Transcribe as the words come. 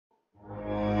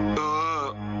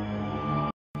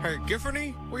Hey,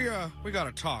 Giffany, we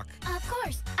gotta talk. Of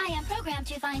course. I am programmed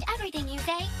to find everything you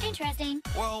say interesting.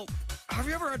 Well, have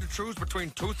you ever had to choose between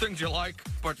two things you like,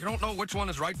 but you don't know which one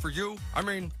is right for you? I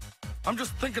mean, I'm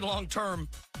just thinking long term.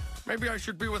 Maybe I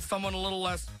should be with someone a little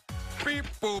less beep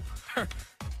boop.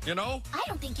 You know? I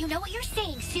don't think you know what you're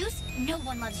saying, Seuss. No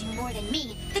one loves you more than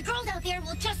me. The girls out there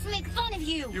will just make fun of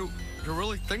you. You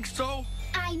really think so?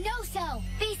 I know so.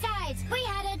 Besides, we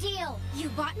had a deal. You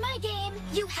bought my game,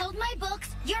 you held my books,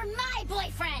 you're my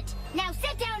boyfriend. Now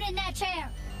sit down in that chair.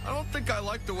 I don't think I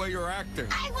like the way you're acting.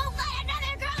 I won't let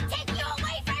another girl take you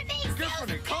away from me, Seuss.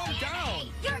 Giffany, calm down.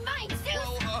 You're mine,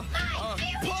 Seuss. Well, mine,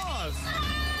 beauty. pause.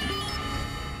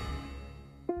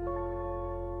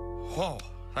 Whoa,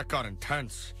 that got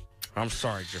intense. I'm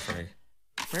sorry, Giffany.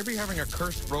 Maybe having a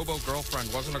cursed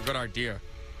robo-girlfriend wasn't a good idea.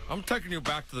 I'm taking you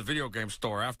back to the video game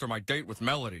store after my date with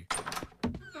Melody.